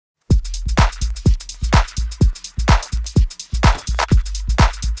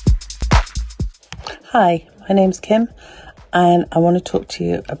Hi, my name's Kim, and I want to talk to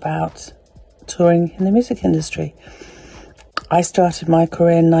you about touring in the music industry. I started my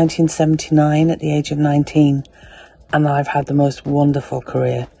career in 1979 at the age of 19, and I've had the most wonderful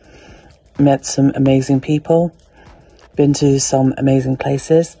career. Met some amazing people, been to some amazing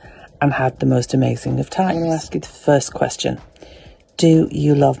places, and had the most amazing of times. I'm going to ask you the first question. Do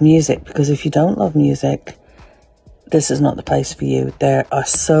you love music? Because if you don't love music, this is not the place for you. There are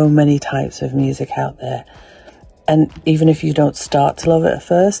so many types of music out there. And even if you don't start to love it at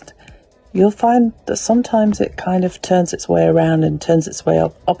first, you'll find that sometimes it kind of turns its way around and turns its way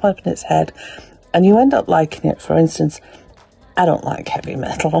up in its head. And you end up liking it. For instance, I don't like heavy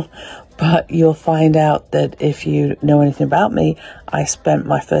metal, but you'll find out that if you know anything about me, I spent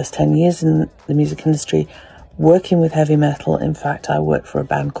my first 10 years in the music industry working with heavy metal. In fact, I worked for a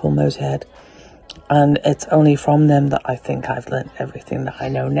band called Motorhead. And it's only from them that I think I've learned everything that I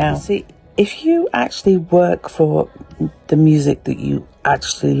know now. See, if you actually work for the music that you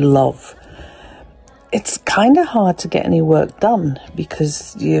actually love, it's kind of hard to get any work done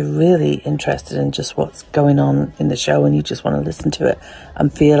because you're really interested in just what's going on in the show and you just want to listen to it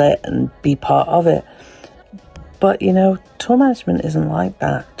and feel it and be part of it. But, you know, tour management isn't like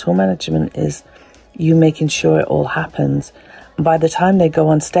that. Tour management is you making sure it all happens. By the time they go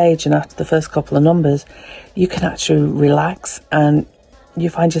on stage and after the first couple of numbers, you can actually relax and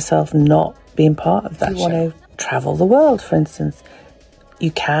you find yourself not being part of that show. You want to travel the world, for instance. You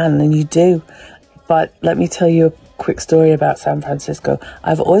can and you do. But let me tell you a quick story about San Francisco.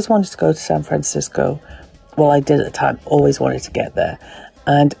 I've always wanted to go to San Francisco. Well, I did at the time, always wanted to get there.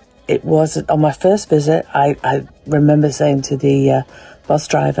 And it was on my first visit, I remember saying to the bus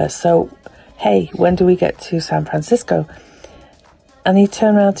driver, so, hey, when do we get to San Francisco? And he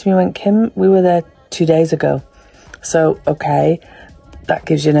turned around to me and went, Kim, we were there 2 days ago. So, okay, that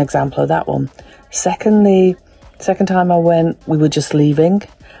gives you an example of that one. Second time I went, we were just leaving.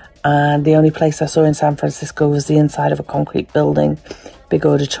 And the only place I saw in San Francisco was the inside of a concrete building, big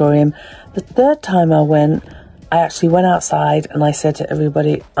auditorium. The third time I went, I actually went outside and I said to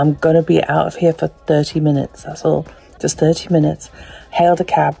everybody, I'm going to be out of here for 30 minutes. That's all, just 30 minutes. Hailed a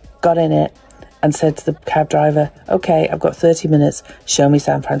cab, got in it, and said to the cab driver, okay, I've got 30 minutes, show me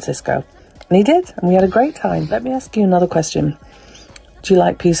San Francisco. And he did, and we had a great time. Let me ask you another question. Do you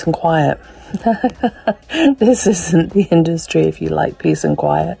like peace and quiet? This isn't the industry if you like peace and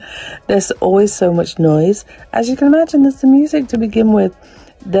quiet. There's always so much noise. As you can imagine, there's the music to begin with.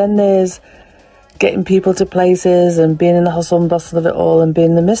 Then there's getting people to places and being in the hustle and bustle of it all and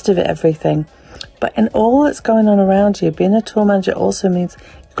being in the midst of it, everything. But in all that's going on around you, being a tour manager also means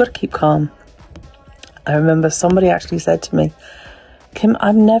you've got to keep calm. I remember somebody actually said to me, Kim,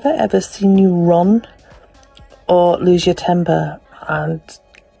 I've never ever seen you run or lose your temper. And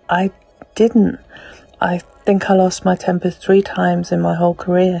I didn't. I think I lost my temper 3 times in my whole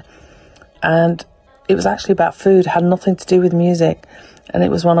career. And it was actually about food. It had nothing to do with music. And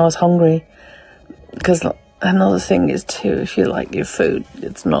it was when I was hungry. Because another thing is too, if you like your food,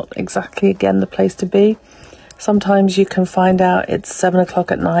 it's not exactly, again, the place to be. Sometimes you can find out it's 7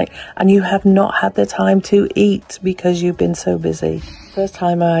 o'clock at night and you have not had the time to eat because you've been so busy. First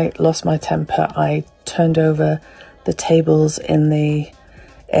time I lost my temper, I turned over the tables in the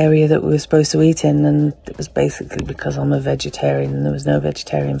area that we were supposed to eat in, and it was basically because I'm a vegetarian and there was no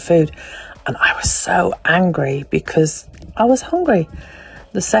vegetarian food. And I was so angry because I was hungry.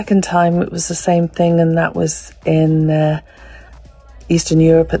 The second time it was the same thing, and that was in Eastern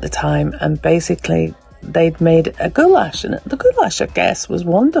Europe at the time, and basically they'd made a goulash, and the goulash, I guess, was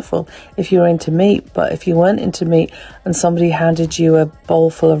wonderful if you were into meat. But if you weren't into meat and somebody handed you a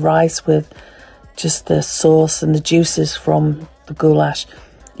bowl full of rice with just the sauce and the juices from the goulash,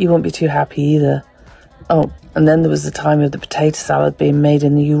 you won't be too happy either. Oh, and then there was the time of the potato salad being made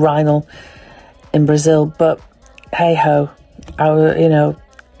in the urinal in Brazil. But hey ho,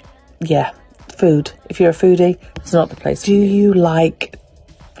 yeah, food. If you're a foodie, it's not the place. Do you like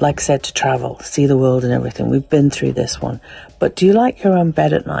I said, to travel, see the world and everything? We've been through this one. But do you like your own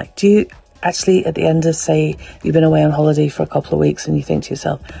bed at night? Do you actually, at the end of, say, you've been away on holiday for a couple of weeks and you think to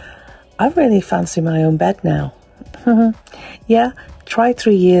yourself, I really fancy my own bed now? Yeah, try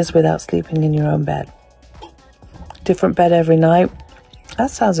 3 years without sleeping in your own bed. Different bed every night. That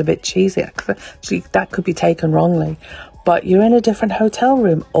sounds a bit cheesy. Actually, that could be taken wrongly. But you're in a different hotel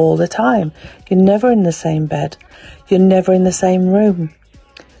room all the time. You're never in the same bed. You're never in the same room.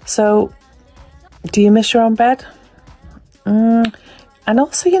 So, do you miss your own bed? And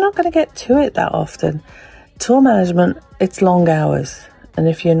also, you're not going to get to it that often. Tour management, it's long hours. And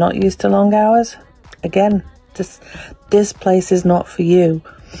if you're not used to long hours, again, this place is not for you.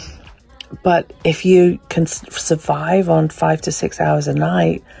 But if you can survive on 5 to 6 hours a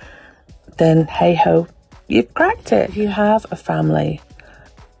night, then hey ho, you've cracked it. If you have a family,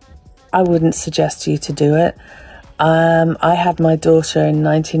 I wouldn't suggest you to do it. I had my daughter in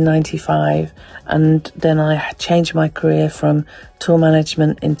 1995, and then I changed my career from tour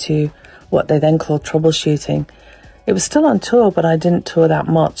management into what they then called troubleshooting. It was still on tour, but I didn't tour that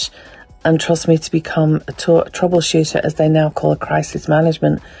much. And trust me, to become a troubleshooter, as they now call a crisis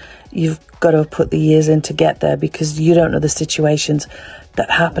management, you've got to have put the years in to get there, because you don't know the situations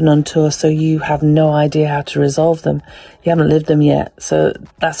that happen on tour, so you have no idea how to resolve them. You haven't lived them yet, so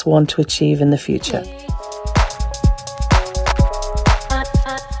that's one to achieve in the future.